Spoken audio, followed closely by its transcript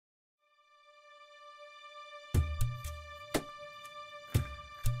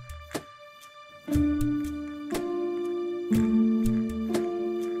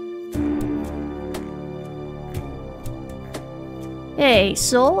Hey,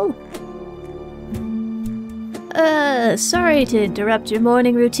 Soul? Sorry to interrupt your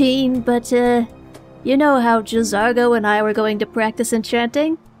morning routine, but, you know how Jazargo and I were going to practice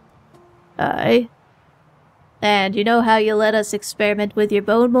enchanting? Aye. And you know how you let us experiment with your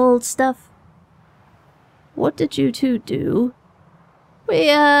bone mold stuff? What did you two do?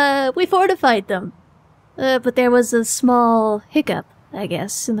 We fortified them. But there was a small hiccup, I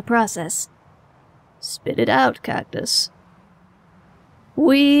guess, in the process. Spit it out, Cactus.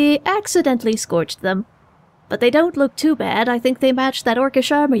 We accidentally scorched them. But they don't look too bad. I think they match that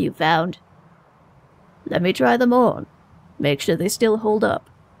orcish armor you found. Let me try them on. Make sure they still hold up.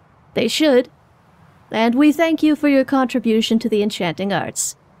 They should. And we thank you for your contribution to the enchanting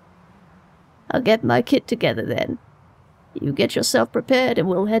arts. I'll get my kit together then. You get yourself prepared and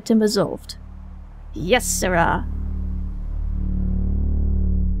we'll head to Mzulft. Yes, sirrah.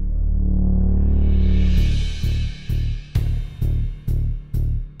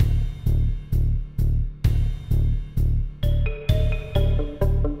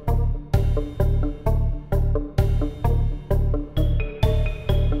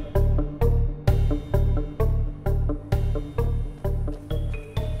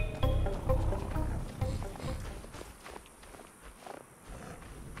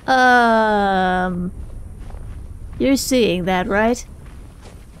 You're seeing that, right?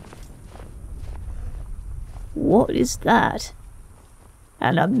 What is that?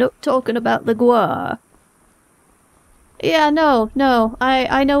 And I'm not talking about the guar. Yeah, no,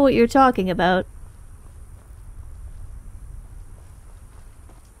 I know what you're talking about.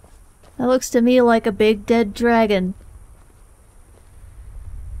 That looks to me like a big dead dragon.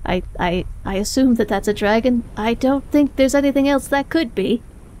 I assume that that's a dragon. I don't think there's anything else that could be.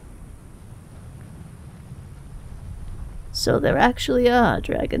 So there actually are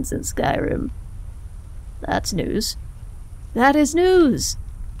dragons in Skyrim. That's news. That is news!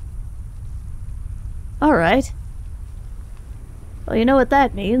 Alright. Well, you know what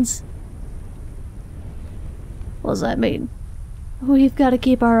that means. What does that mean? We've got to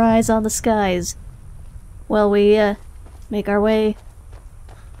keep our eyes on the skies. While we, make our way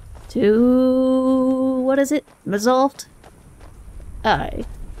to... what is it? Mzulft? Aye.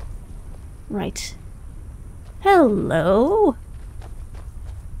 Right. Hello?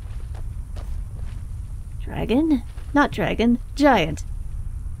 Dragon? Not dragon. Giant.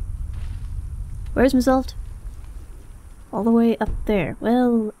 Where's Mzulft? All the way up there.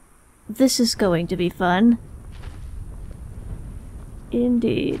 Well, this is going to be fun.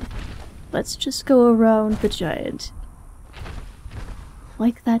 Indeed. Let's just go around the giant.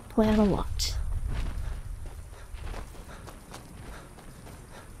 Like that plan a lot.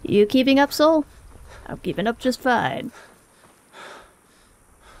 You keeping up, Soul? I'm keeping up just fine.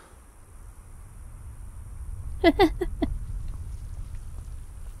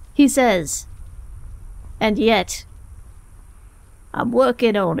 He says. And yet. I'm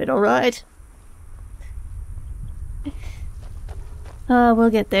working on it, alright? We'll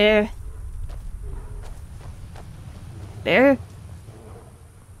get there. There?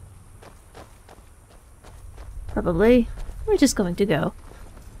 Probably. We're just going to go.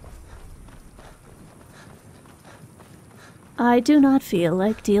 I do not feel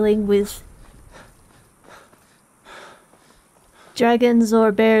like dealing with dragons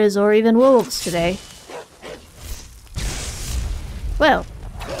or bears or even wolves today. Well.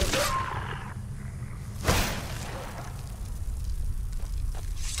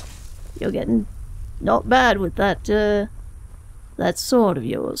 You're getting not bad with that, that sword of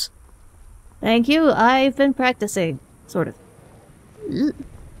yours. Thank you, I've been practicing. Sort of. Ugh.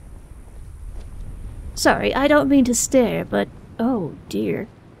 Sorry, I don't mean to stare, but... oh, dear.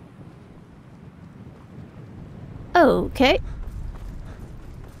 Okay.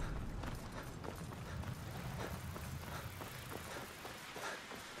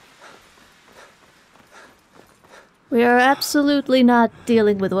 We are absolutely not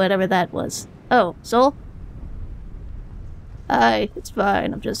dealing with whatever that was. Oh, Soul? Aye, it's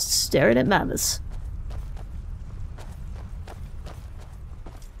fine. I'm just staring at mammoths.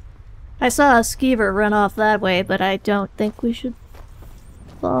 I saw a skeever run off that way, but I don't think we should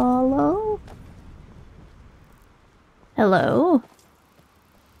follow. Hello?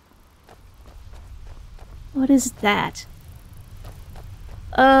 What is that?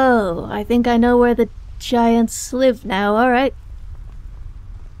 Oh, I think I know where the giants live now, alright.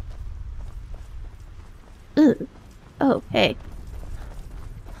 Ugh. Oh, hey.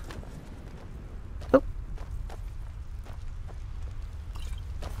 Oh.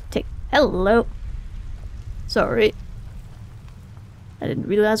 Hello. Sorry. I didn't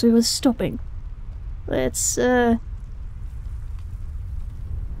realize we were stopping. Let's, I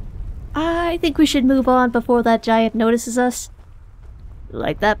think we should move on before that giant notices us.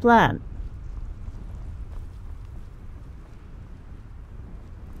 Like that plan.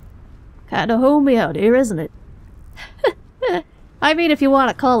 Kinda homey out here, isn't it? I mean, if you want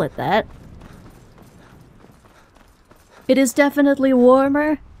to call it that. It is definitely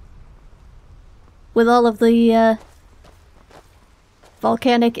warmer. With all of the,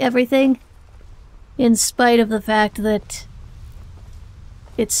 volcanic everything. In spite of the fact that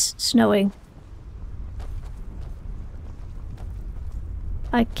it's snowing.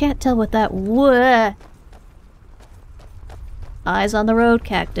 I can't tell what that was. Eyes on the road,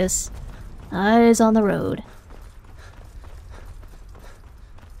 Cactus. Eyes on the road.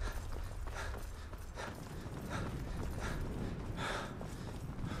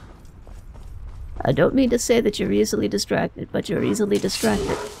 I don't mean to say that you're easily distracted, but you're easily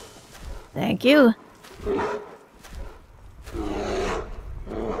distracted. Thank you.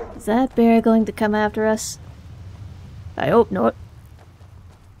 Is that bear going to come after us? I hope not.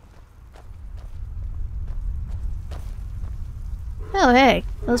 Oh hey,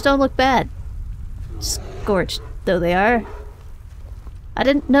 those don't look bad. Scorched though they are. I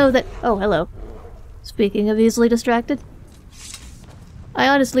didn't know that— oh, hello. Speaking of easily distracted, I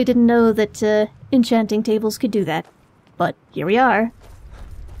honestly didn't know that enchanting tables could do that. But here we are.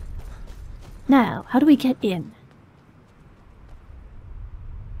 Now, how do we get in?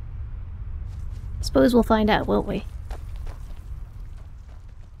 Suppose we'll find out, won't we?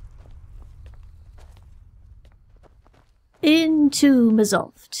 Into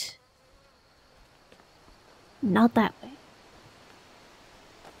Mzulft. Not that way.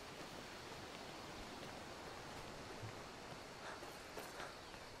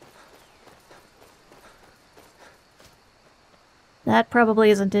 That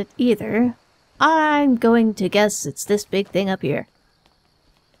probably isn't it either. I'm going to guess it's this big thing up here.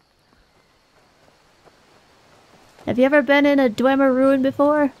 Have you ever been in a Dwemer ruin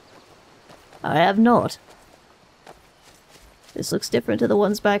before? I have not. This looks different to the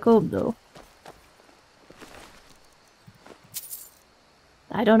ones back home, though.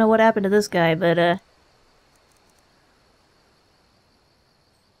 I don't know what happened to this guy, but,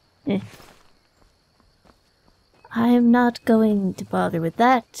 I'm not going to bother with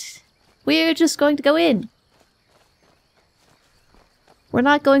that. We're just going to go in. We're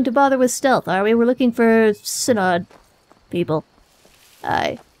not going to bother with stealth, are we? We're looking for synod people.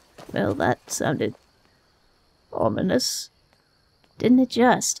 Aye. Well, that sounded ominous. Didn't it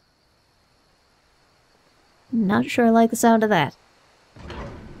just? Not sure I like the sound of that.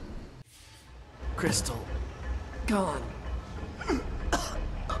 Crystal. Gone.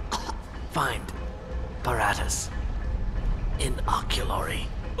 Find. Paratus. Inoculary.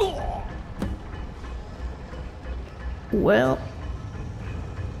 Well.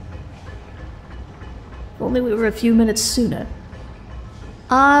 If only we were a few minutes sooner.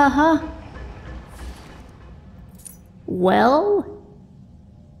 Uh-huh. Well?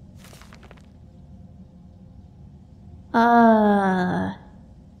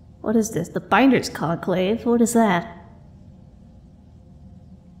 What is this? The Binder's Conclave? What is that?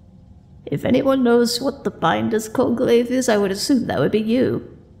 If anyone knows what the Binder's Conclave is, I would assume that would be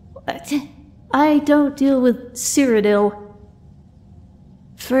you. I don't deal with Cyrodiil.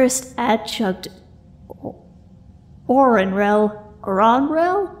 First adjunct Oronrel?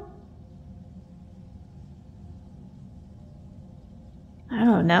 I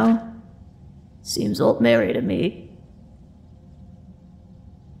don't know. Seems old Mary to me.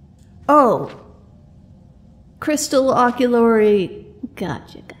 Oh. Crystal Oculary.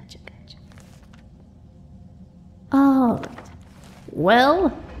 Gotcha. Alright.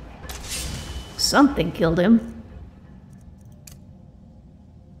 Well, something killed him.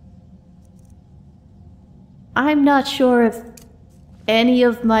 I'm not sure if any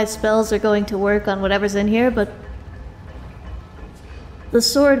of my spells are going to work on whatever's in here, but the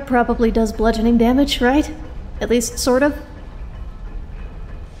sword probably does bludgeoning damage, right? At least, sort of.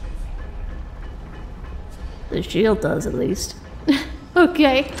 The shield does, at least.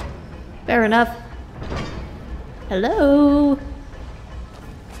 Okay. Fair enough. Hello?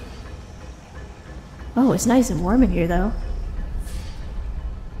 Oh, it's nice and warm in here, though.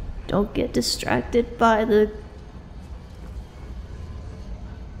 Don't get distracted by the...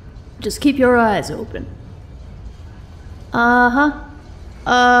 Just keep your eyes open. Uh-huh.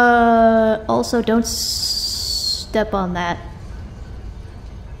 Also don't step on that.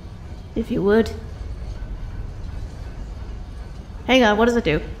 If you would. Hang on, what does it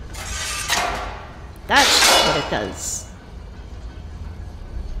do? That's what it does.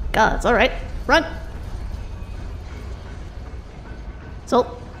 Gods, alright. Run!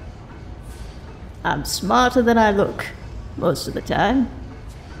 So, I'm smarter than I look, most of the time.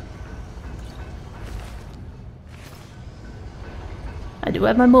 I do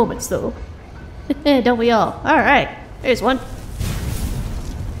have my moments, though. Don't we all? Alright, there's one.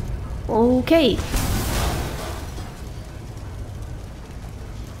 Okay.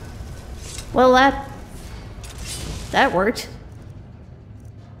 Well, that worked.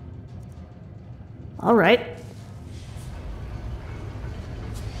 Alright.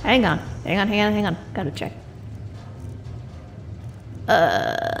 Hang on. Gotta check.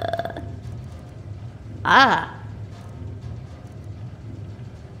 Ah.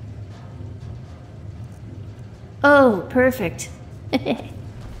 Oh, perfect.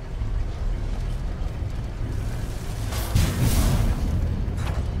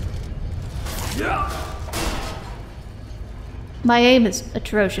 My aim is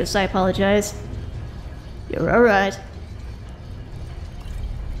atrocious, I apologize. You're alright.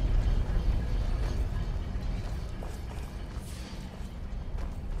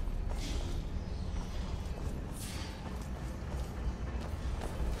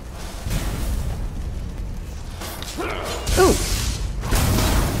 Ooh!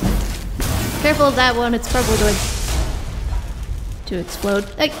 Careful of that one, it's probably going to explode.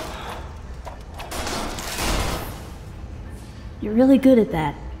 Hey. You're really good at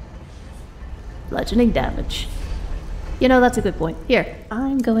that. Bludgeoning damage. You know, that's a good point. Here,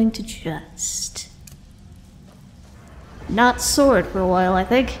 I'm going to just... not sword for a while, I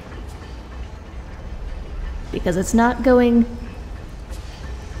think. Because it's not going...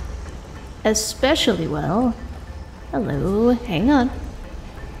 especially well. Hello, hang on.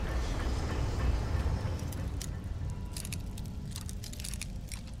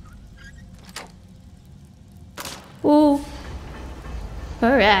 Ooh.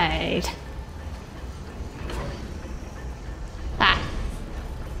 Alright. Ah.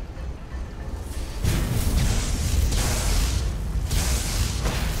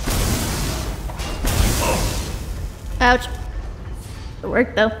 Ouch. It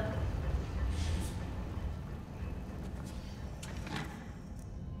worked though.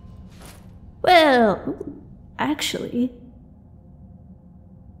 Well, actually...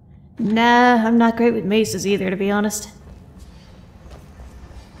 nah, I'm not great with maces either, to be honest.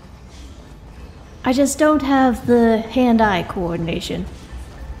 I just don't have the hand-eye coordination.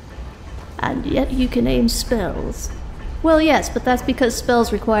 And yet you can aim spells. Well, yes, but that's because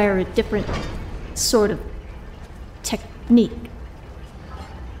spells require a different sort of technique.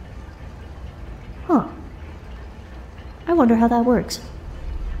 Huh. I wonder how that works.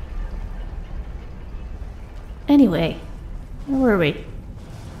 Anyway, where were we?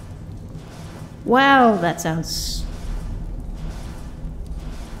 Wow, that sounds...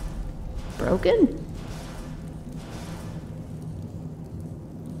 broken?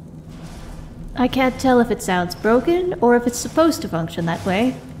 I can't tell if it sounds broken or if it's supposed to function that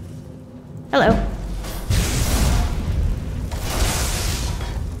way. Hello.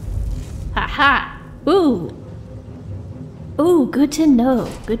 Ha-ha! Ooh! Ooh, good to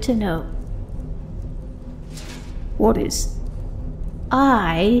know, good to know. What is?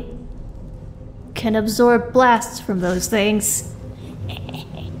 I can absorb blasts from those things.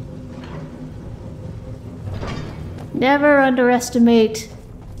 Never underestimate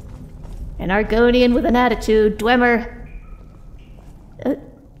an Argonian with an attitude, Dwemer.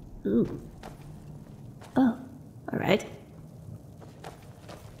 Ooh. Oh, alright.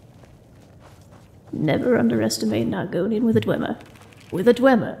 Never underestimate an Argonian with a Dwemer. With a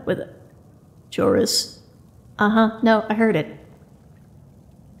Dwemer. With a... chars. Uh-huh. No, I heard it.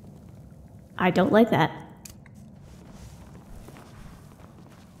 I don't like that.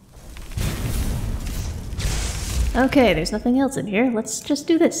 Okay, there's nothing else in here. Let's just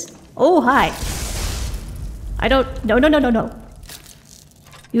do this. Oh, hi. I don't... No, no, no, no, no.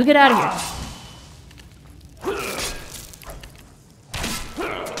 You get out of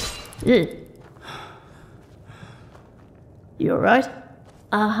here. Ugh. You alright?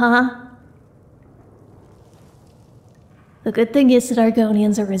 Uh-huh. The good thing is that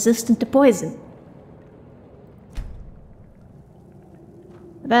Argonians are resistant to poison.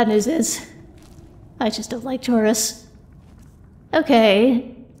 The bad news is, I just don't like chars.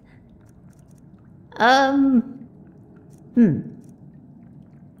 Okay.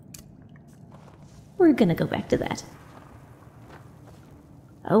 We're gonna go back to that.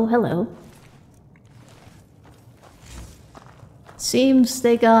 Oh, hello. Seems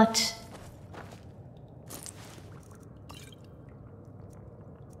they got...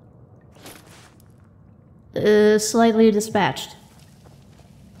 Slightly dispatched.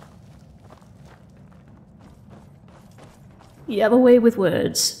 You have a way with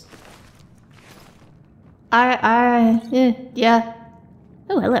words. Yeah.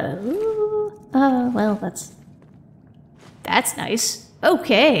 Oh, hello. Well, that's nice.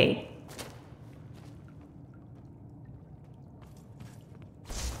 Okay.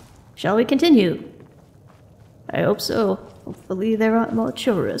 Shall we continue? I hope so. Hopefully there aren't more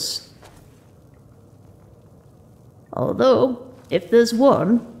chars. Although, if there's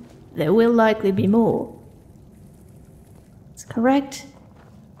one, there will likely be more. That's correct.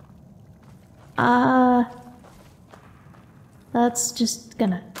 That's just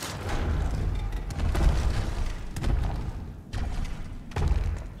gonna...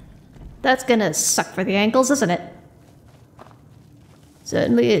 That's gonna suck for the ankles, isn't it?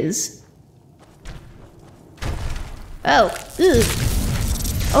 Certainly is. Oh, ugh.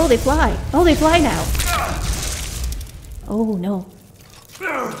 Oh, they fly. Oh, they fly now. Oh, no.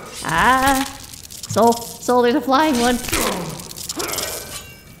 Soul, there's a flying one.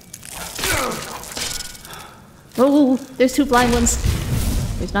 Oh, there's two flying ones.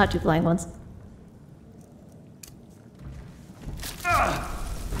 There's not two flying ones.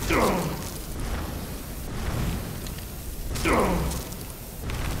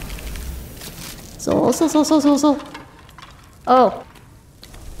 Soul. Oh.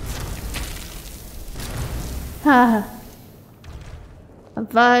 I'm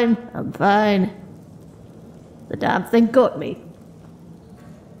fine. The damn thing got me.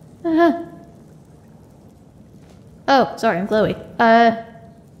 Oh, sorry, I'm glowy.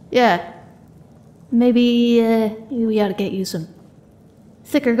 Yeah. Maybe we ought to get you some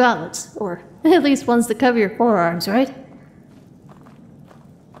thicker gauntlets, or at least ones that cover your forearms, right?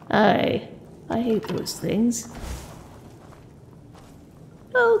 I hate those things.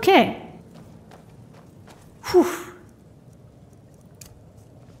 Okay. Whew.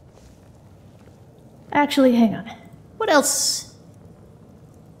 Actually, hang on. What else?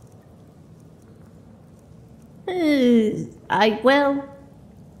 Well...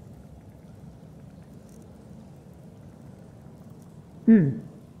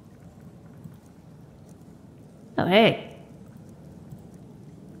 Oh, hey.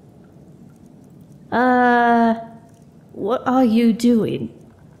 What are you doing?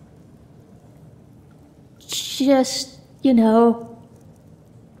 Just, you know...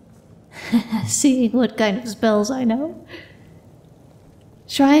 seeing what kind of spells I know.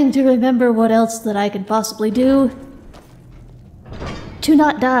 Trying to remember what else that I can possibly do to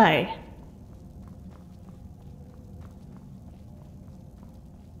not die.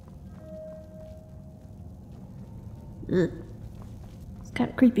 Ugh. It's kind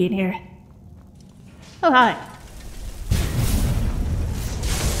of creepy in here. Oh, hi.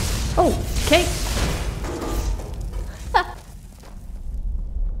 Oh, okay.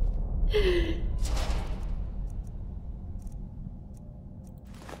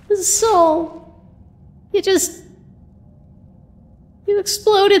 Soul, you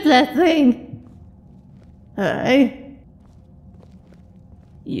exploded that thing.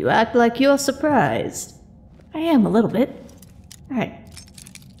 You act like you're surprised. I am a little bit. Alright.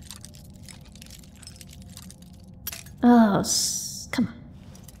 Oh, come on.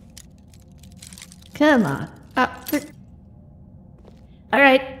 Come on.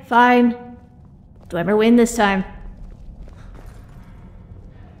 Alright, fine. Dwemer win this time.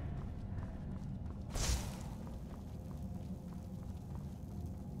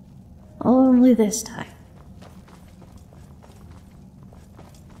 Only this time.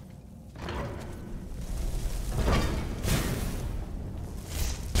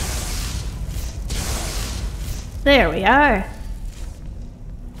 There we are.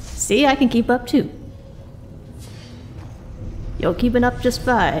 See, I can keep up too. You're keeping up just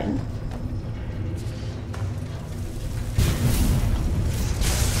fine.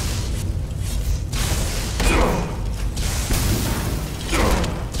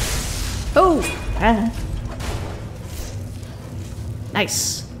 Oh!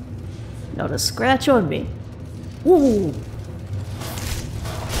 Nice. Not a scratch on me. Ooh!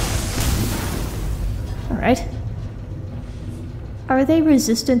 Alright. Are they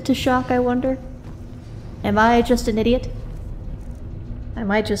resistant to shock, I wonder? Am I just an idiot? I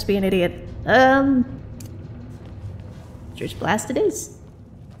might just be an idiot. Church blast it is.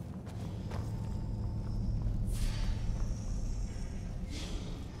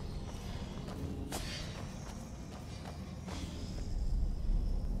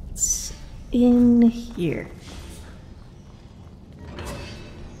 It's in here.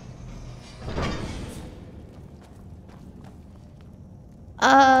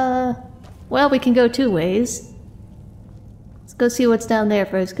 Well, we can go two ways. Let's go see what's down there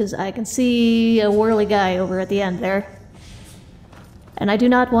first, because I can see a whirly guy over at the end there. And I do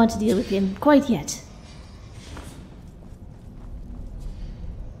not want to deal with him quite yet.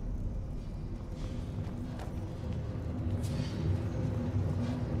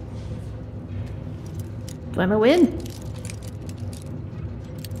 Dwemer win?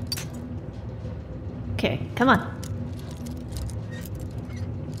 Okay, come on.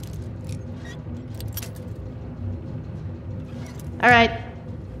 Alright.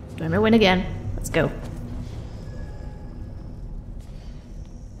 Dwemer win again. Let's go.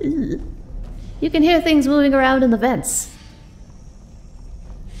 Ugh. You can hear things moving around in the vents.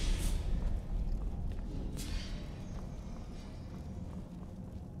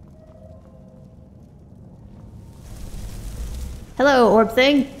 Hello, orb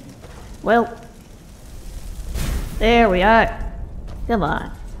thing. Well, there we are. Come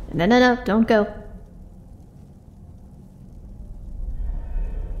on. No, don't go.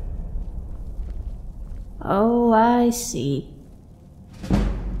 Oh, I see.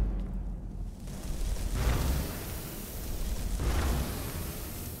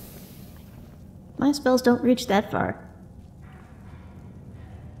 My spells don't reach that far.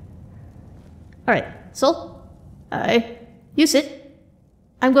 Alright, Soul? You sit.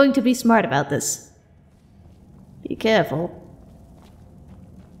 I'm going to be smart about this. Be careful.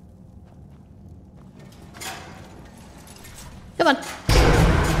 Come on.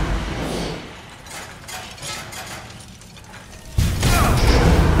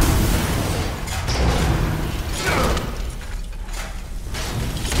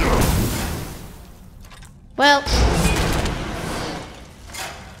 Well,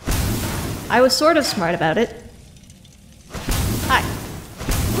 I was sort of smart about it. Hi.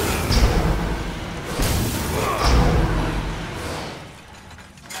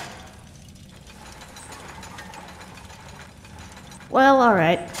 Well,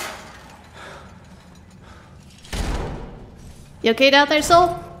 alright. You okay down there,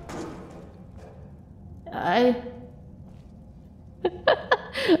 Soul? Alright.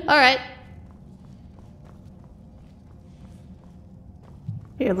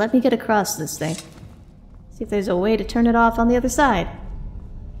 Here, let me get across this thing. See if there's a way to turn it off on the other side.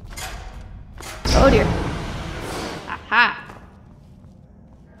 Oh dear. Aha!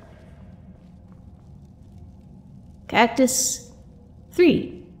 Cactus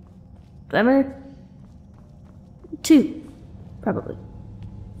 3. Dwemer 2. Probably.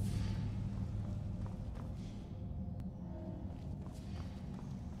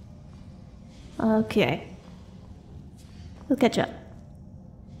 Okay. We'll catch up.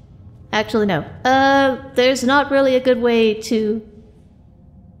 Actually, no. There's not really a good way to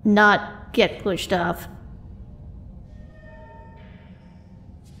not get pushed off.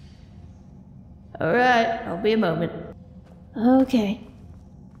 Alright, I'll be a moment. Okay.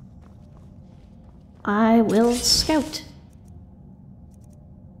 I will scout.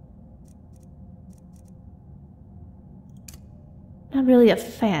 Not really a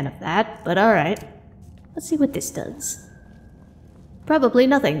fan of that, but alright. Let's see what this does. Probably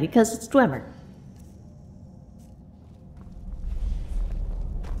nothing, because it's Dwemer.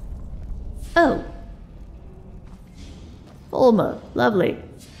 Oh. Ulma, lovely.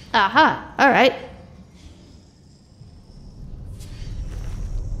 Aha, alright.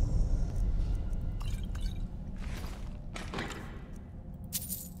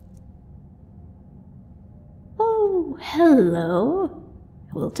 Oh, hello.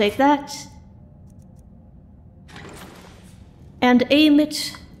 We'll take that. And aim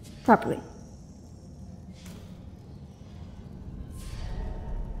it properly.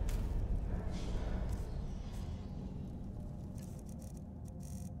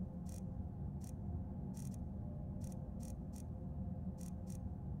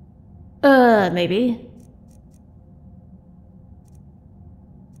 Maybe.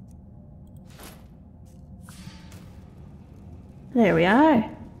 There we are.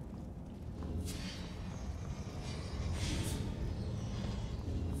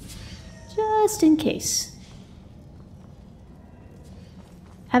 Just in case.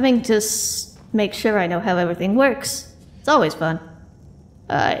 Having to make sure I know how everything works. It's always fun.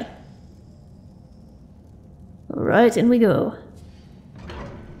 Aye. Alright, in we go.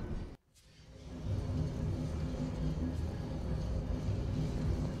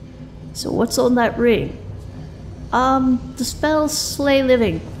 So what's on that ring? The spell Slay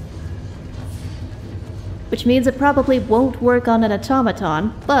Living. Which means it probably won't work on an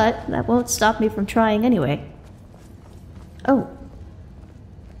automaton, but that won't stop me from trying anyway. Oh.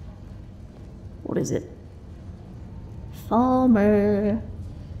 What is it? Falmer.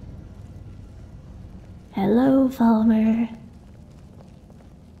 Hello, Falmer.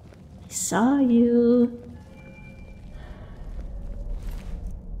 I saw you.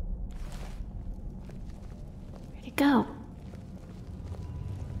 Where'd it go?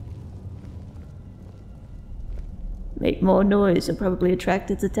 Make more noise and probably attract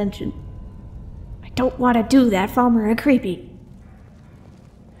its attention. I don't want to do that, Falmer. You're creepy.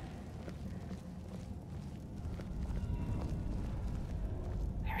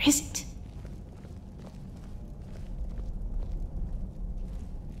 Where is it?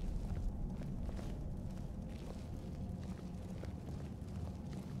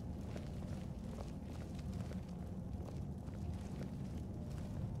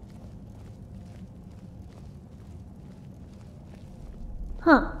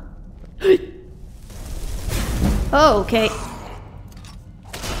 Huh. Oh, okay.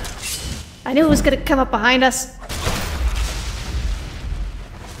 I knew it was gonna come up behind us.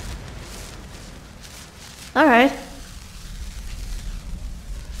 Alright.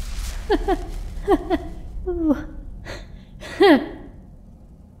 Ooh.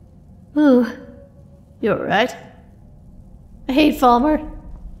 Ooh. You're alright. I hate Falmer.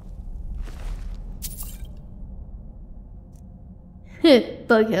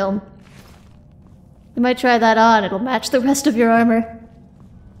 Bug helm. You might try that on, it'll match the rest of your armor.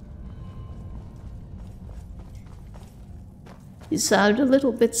 You sound a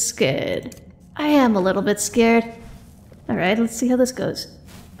little bit scared. I am a little bit scared. Alright, let's see how this goes.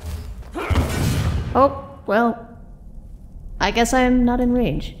 Oh, well. I guess I'm not in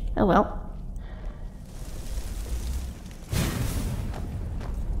range. Oh well.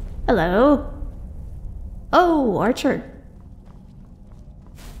 Hello. Oh, Archer.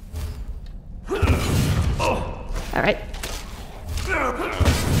 Alright.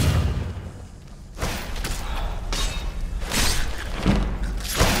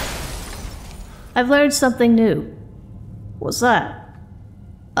 I've learned something new. What's that?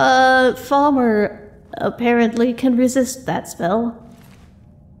 Falmer apparently can resist that spell.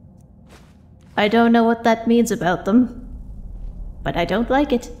 I don't know what that means about them, but I don't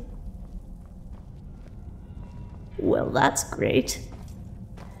like it. Well, that's great.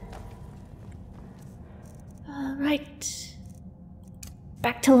 Right.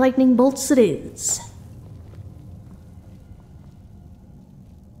 Back to lightning bolts it is.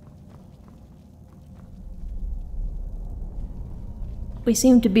 We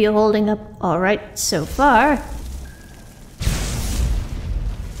seem to be holding up alright so far.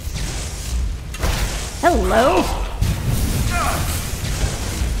 Hello!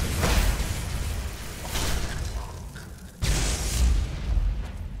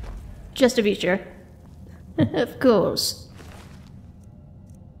 Just to be sure. Of course.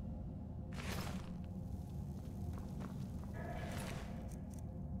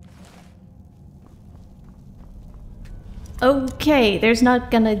 Okay,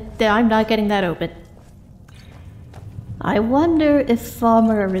 I'm not getting that open. I wonder if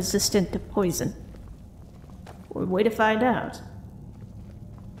Falmer are resistant to poison. One way to find out.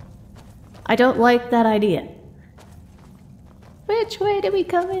 I don't like that idea. Which way did we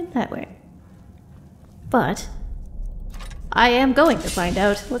come in? That way. But I am going to find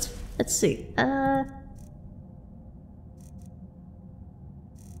out. Let's see.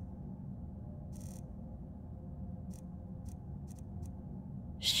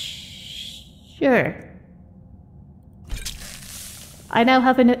 Sure. I now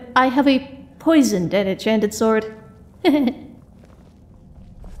have I have a poisoned and enchanted sword.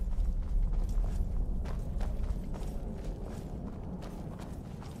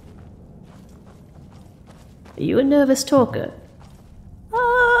 Are you a nervous talker?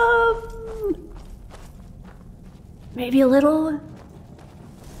 Maybe a little?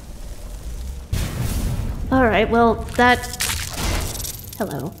 Alright, well, that...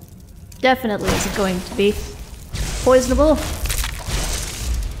 Hello. Definitely isn't going to be poisonable.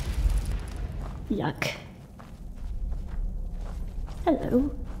 Yuck.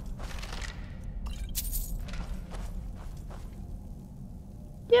 Hello.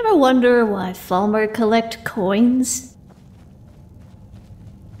 Do you ever wonder why Falmer collect coins?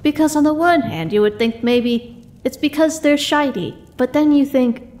 Because on the one hand, you would think maybe it's because they're shiny, but then you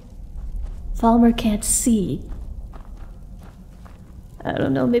think Falmer can't see. I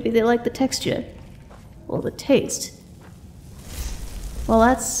don't know, maybe they like the texture. Or the taste. Well,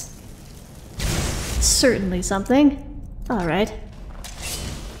 that's certainly something. Alright.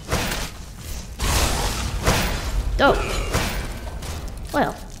 Oh.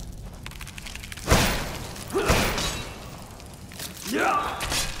 Well.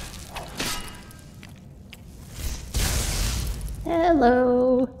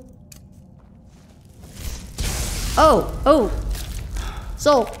 Hello. Oh!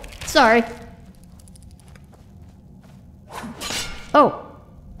 Soul, sorry. Oh.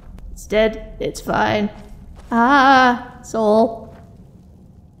 It's dead. It's fine. Ah, Soul.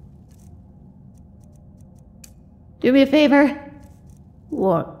 Do me a favor.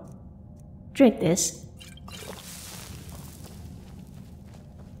 What? Drink this.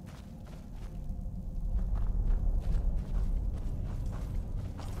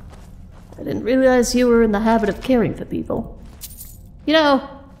 I didn't realize you were in the habit of caring for people. You know,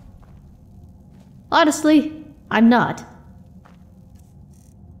 honestly, I'm not.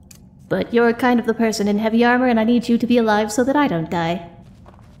 But you're kind of the person in heavy armor, and I need you to be alive so that I don't die.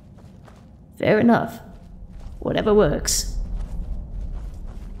 Fair enough. Whatever works.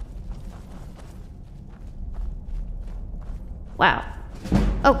 Wow.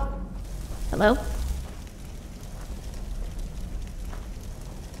 Oh. Hello?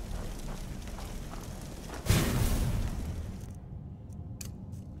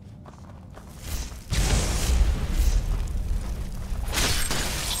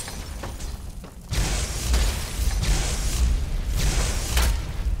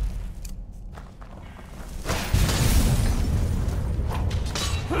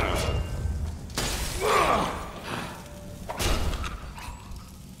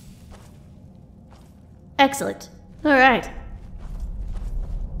 Excellent. All right.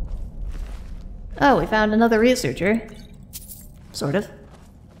 Oh, we found another researcher. Sort of.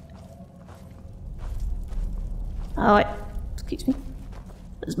 Oh, excuse me.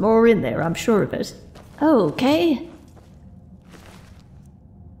 There's more in there, I'm sure of it. Okay.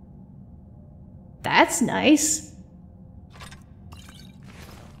 That's nice.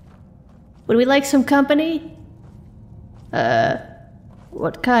 Would we like some company?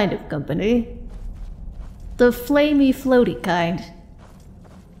 What kind of company? The flamey, floaty kind.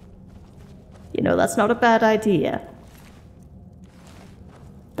 You know, that's not a bad idea.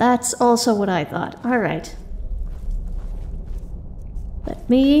 That's also what I thought. Alright. Let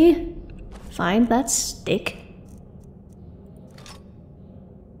me find that stick.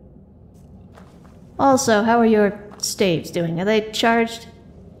 Also, how are your staves doing? Are they charged?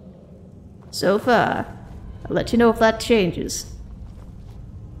 So far. I'll let you know if that changes.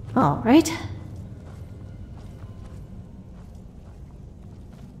 Alright.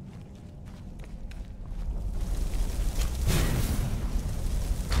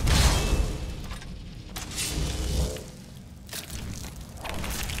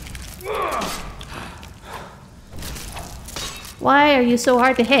 Why are you so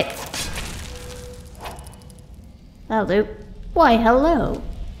hard to hit? That'll do. Why, hello.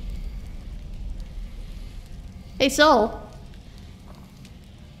 Hey, Soul.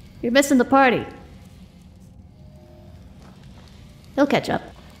 You're missing the party. He'll catch up.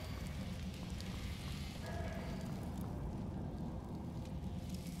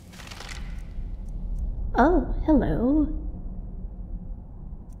 Oh, hello.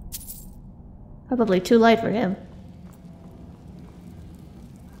 Probably too light for him.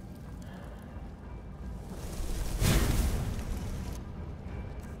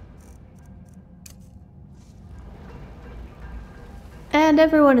 And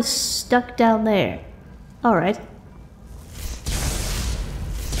everyone is stuck down there. Alright.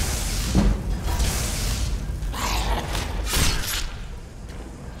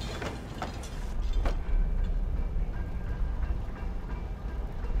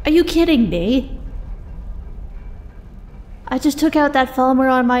 Are you kidding me? I just took out that Falmer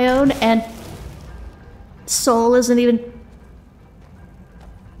on my own and Soul isn't even...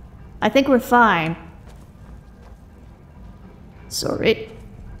 I think we're fine. Sorry.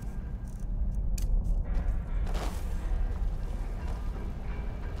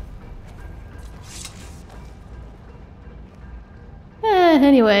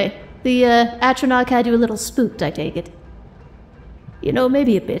 Anyway, the Atronach had you a little spooked, I take it. You know,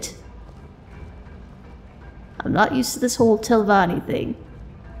 maybe a bit. I'm not used to this whole Telvanni thing.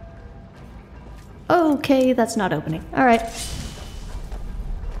 Okay, that's not opening. Alright.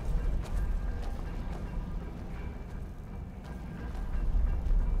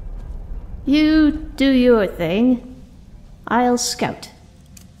 You do your thing. I'll scout.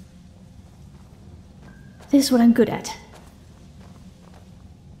 This is what I'm good at.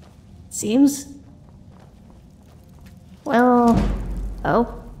 Seems. Well...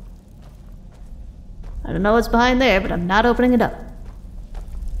 Oh. I don't know what's behind there, but I'm not opening it up.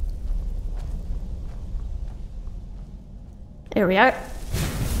 There we are.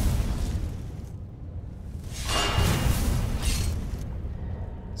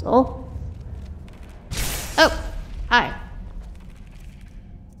 So... Oh! Hi.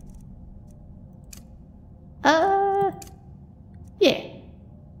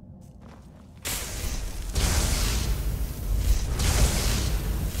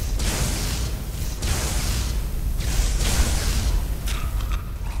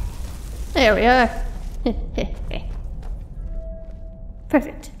 There we are.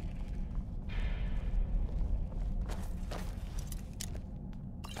 Perfect.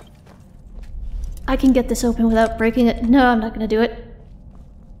 I can get this open without breaking it. No, I'm not gonna do it.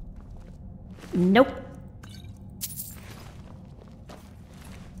 Nope.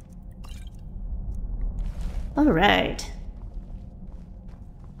 Alright.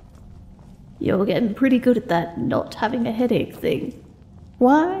 You're getting pretty good at that not having a headache thing.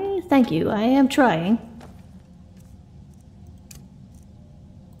 Why, thank you, I am trying.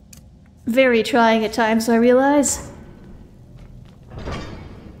 Very trying at times, I realize.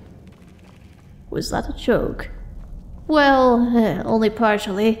 Was that a joke? Well, only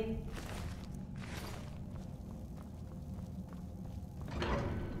partially.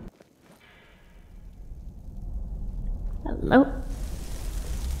 Hello?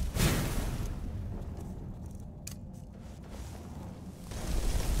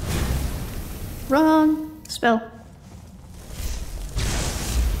 Wrong spell.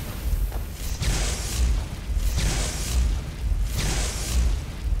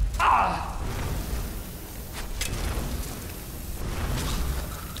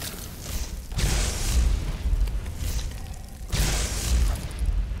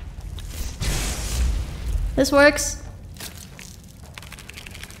 This works.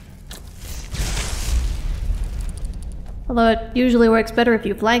 Although it usually works better if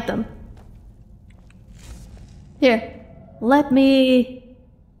you flank them. Here, let me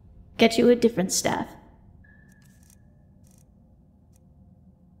get you a different staff.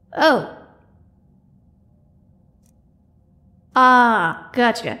 Oh. Ah,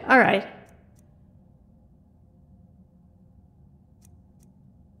 gotcha. Alright.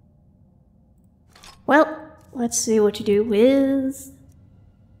 Well, let's see what you do with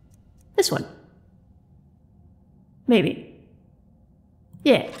this one. Maybe.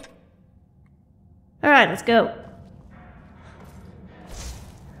 Yeah. Alright, let's go.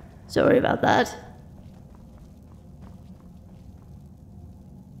 Sorry about that.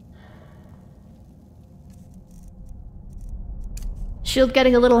 Shield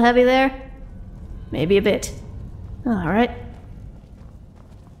getting a little heavy there? Maybe a bit. Alright.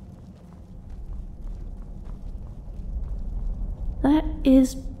 That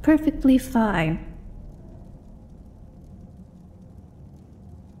is perfectly fine.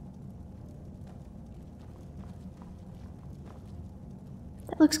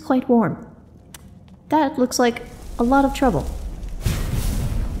 That looks quite warm. That looks like a lot of trouble.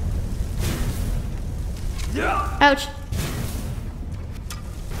 Ouch!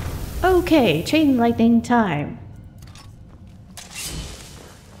 Okay, chain lightning time.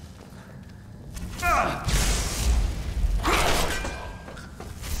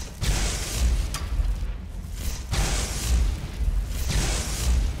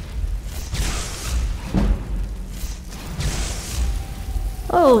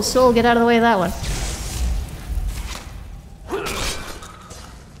 Oh, soul, get out of the way of that one.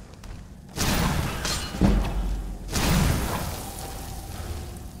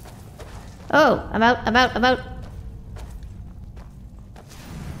 Oh, I'm out.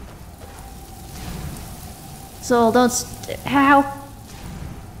 Soul, don't how?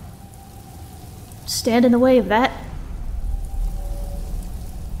 Stand in the way of that.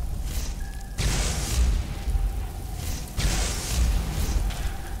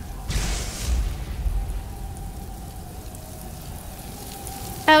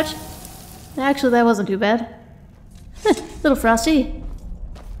 Ouch. Actually, that wasn't too bad. Little frosty.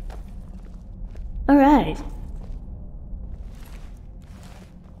 Alright.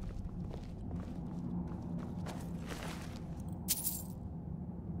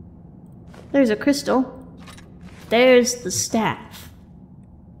 There's a crystal. There's the staff.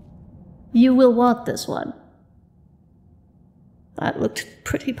 You will want this one. That looked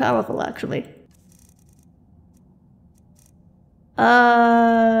pretty powerful, actually.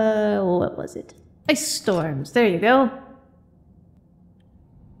 What was it? Ice storms. There you go.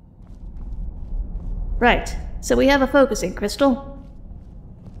 Right. So we have a focusing crystal.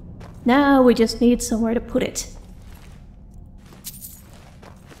 Now we just need somewhere to put it.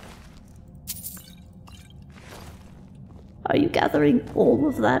 Are you gathering all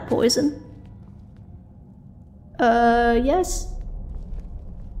of that poison? Yes.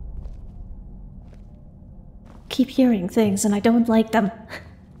 Keep hearing things and I don't like them.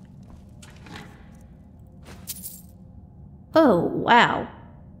 Oh, wow.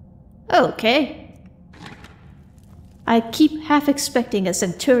 Okay. I keep half expecting a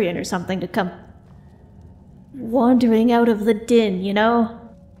centurion or something to come wandering out of the din, you know?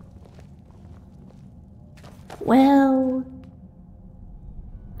 Well...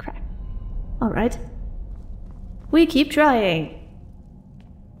 crap. Alright. We keep trying.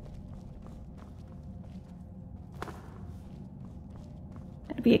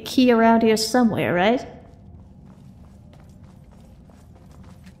 Gotta be a key around here somewhere, right?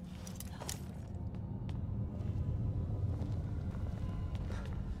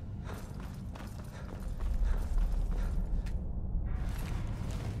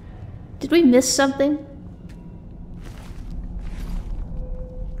 Did we miss something?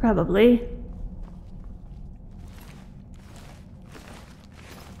 Probably.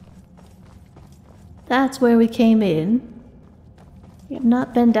 That's where we came in. We have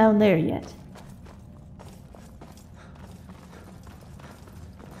not been down there yet.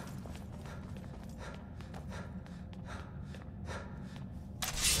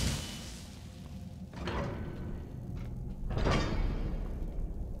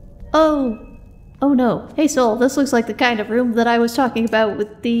 Oh! Oh no. Hey Soul, this looks like the kind of room that I was talking about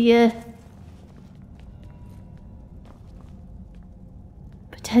with the,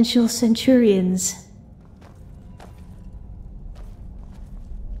 potential centurions.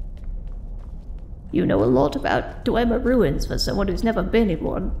 You know a lot about Dwemer ruins for someone who's never been in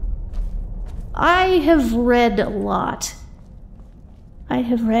one. I have read a lot. I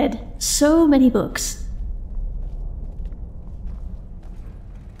have read so many books.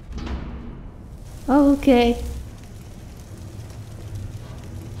 Okay.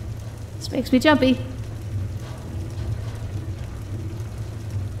 This makes me jumpy.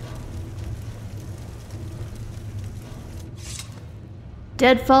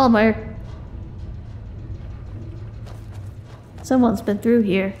 Dead Falmer. Someone's been through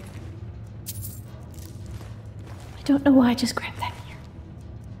here. I don't know why I just grabbed that here.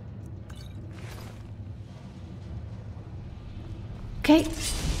 Okay.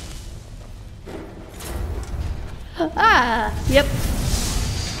 Ah! Yep.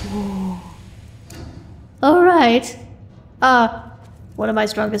 Alright. One of my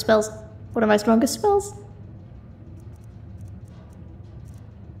strongest spells. One of my strongest spells?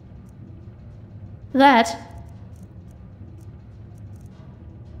 That.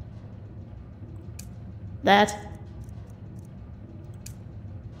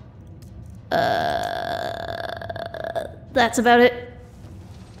 That's about it.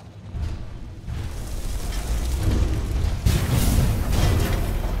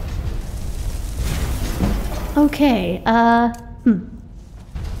 Okay,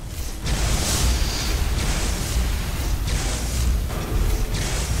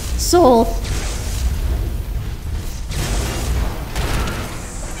 Soul.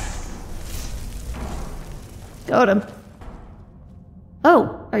 Got him.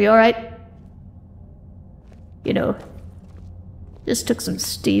 Oh, are you alright? You know, just took some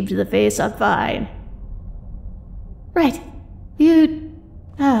steam to the face, I'm fine. Right.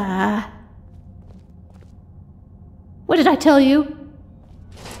 What did I tell you?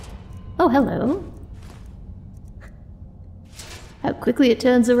 Oh, hello. How quickly it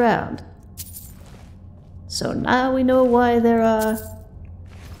turns around. So now we know why there are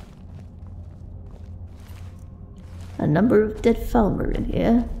a number of dead Falmer in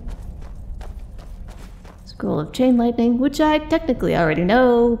here. Scroll of Chain Lightning, which I technically already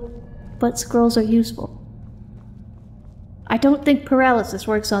know, but scrolls are useful. I don't think paralysis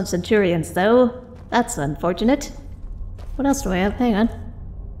works on Centurions, though. That's unfortunate. What else do I have? Hang on.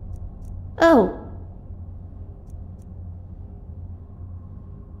 Oh!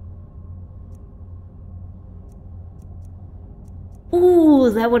 Ooh,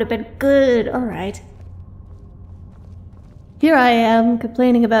 that would have been good. Alright. Here I am,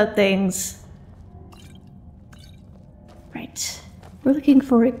 complaining about things. Right. We're looking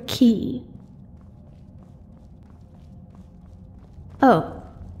for a key. Oh.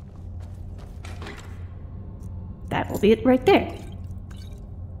 That will be it right there.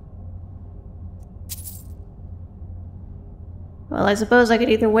 Well, I suppose I could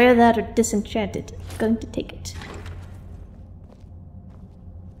either wear that or disenchant it. I'm going to take it.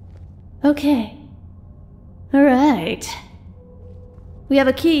 Okay. Alright. We have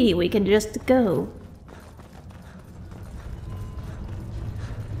a key, we can just go.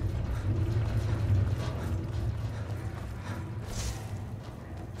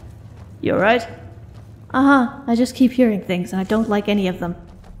 You alright? Uh-huh, I just keep hearing things and I don't like any of them.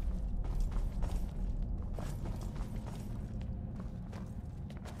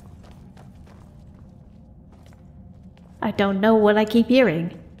 I don't know what I keep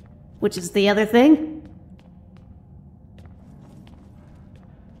hearing. Which is the other thing?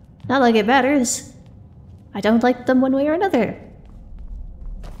 Not like it matters. I don't like them one way or another.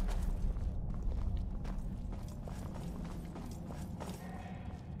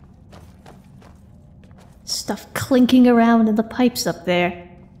 stuff clinking around in the pipes up there.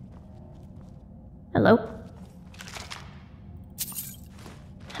 Hello?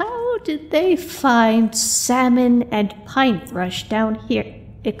 How did they find salmon and pine thrush down here?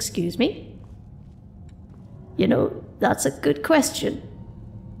 Excuse me? You know, that's a good question.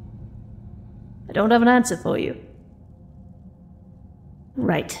 I don't have an answer for you.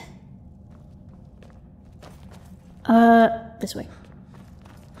 Right. This way.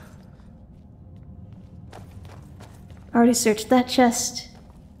 Already searched that chest.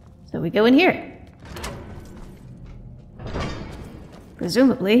 So we go in here.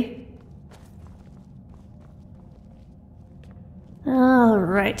 Presumably.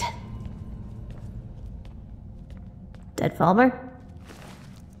 Alright. Dead Falmer.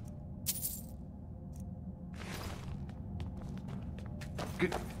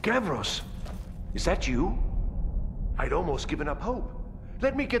 Gavros, is that you? I'd almost given up hope.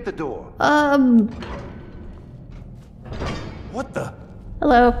 Let me get the door. What the?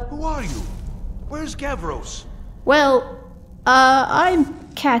 Hello. Who are you? Where's Gavros? Well, I'm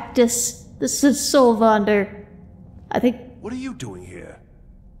Cactus. This is Solvander. I think... What are you doing here?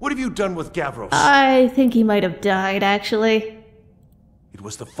 What have you done with Gavros? I think he might have died, actually. It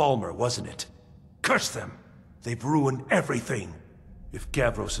was the Falmer, wasn't it? Curse them! They've ruined everything. If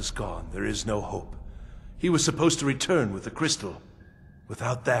Gavros is gone, there is no hope. He was supposed to return with the crystal.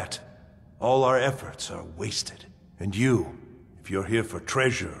 Without that, all our efforts are wasted. And you, if you're here for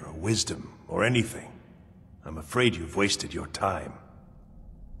treasure or wisdom or anything, I'm afraid you've wasted your time.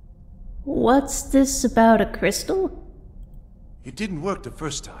 What's this about a crystal? It didn't work the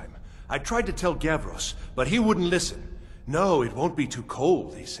first time. I tried to tell Gavros, but he wouldn't listen. No, it won't be too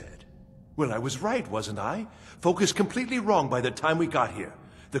cold, he said. Well, I was right, wasn't I? Focused completely wrong by the time we got here.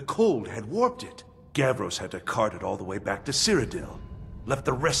 The cold had warped it. Gavros had to cart it all the way back to Cyrodiil. Left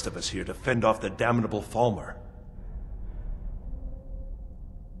the rest of us here to fend off the damnable Falmer.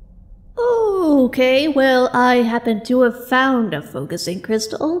 Okay, well, I happen to have found a focusing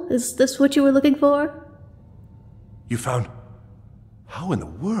crystal. Is this what you were looking for? You found... How in the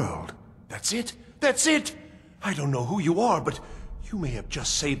world? That's it? That's it! I don't know who you are, but you may have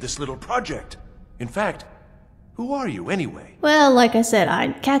just saved this little project. In fact, who are you anyway? Well, like I said,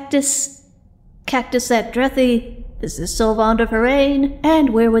 I'm Cactus. Cactus at Drethy. This is Solvander Farain,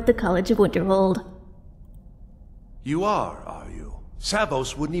 and we're with the College of Winterhold. You are you?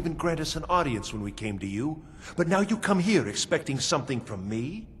 Savos wouldn't even grant us an audience when we came to you. But now you come here expecting something from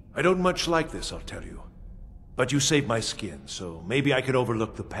me? I don't much like this, I'll tell you. But you saved my skin, so maybe I can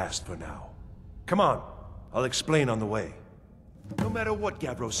overlook the past for now. Come on, I'll explain on the way. No matter what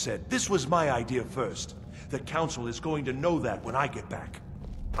Gavros said, this was my idea first. The Council is going to know that when I get back.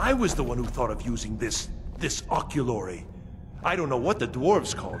 I was the one who thought of using this oculory. I don't know what the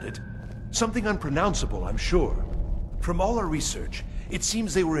dwarves called it. Something unpronounceable, I'm sure. From all our research, it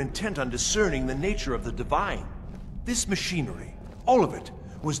seems they were intent on discerning the nature of the divine. This machinery, all of it,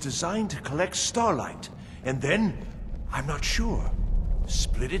 was designed to collect starlight, and then, I'm not sure,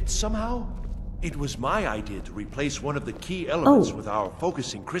 split it somehow? It was my idea to replace one of the key elements with our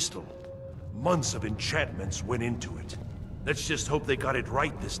focusing crystal. Months of enchantments went into it. Let's just hope they got it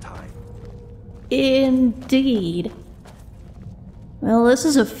right this time. Indeed. Well, this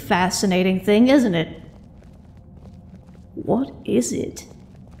is a fascinating thing, isn't it? What is it?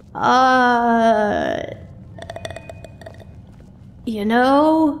 You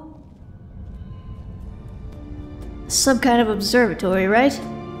know? Some kind of observatory, right?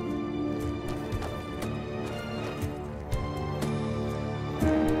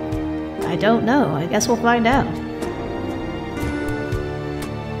 I don't know. I guess we'll find out.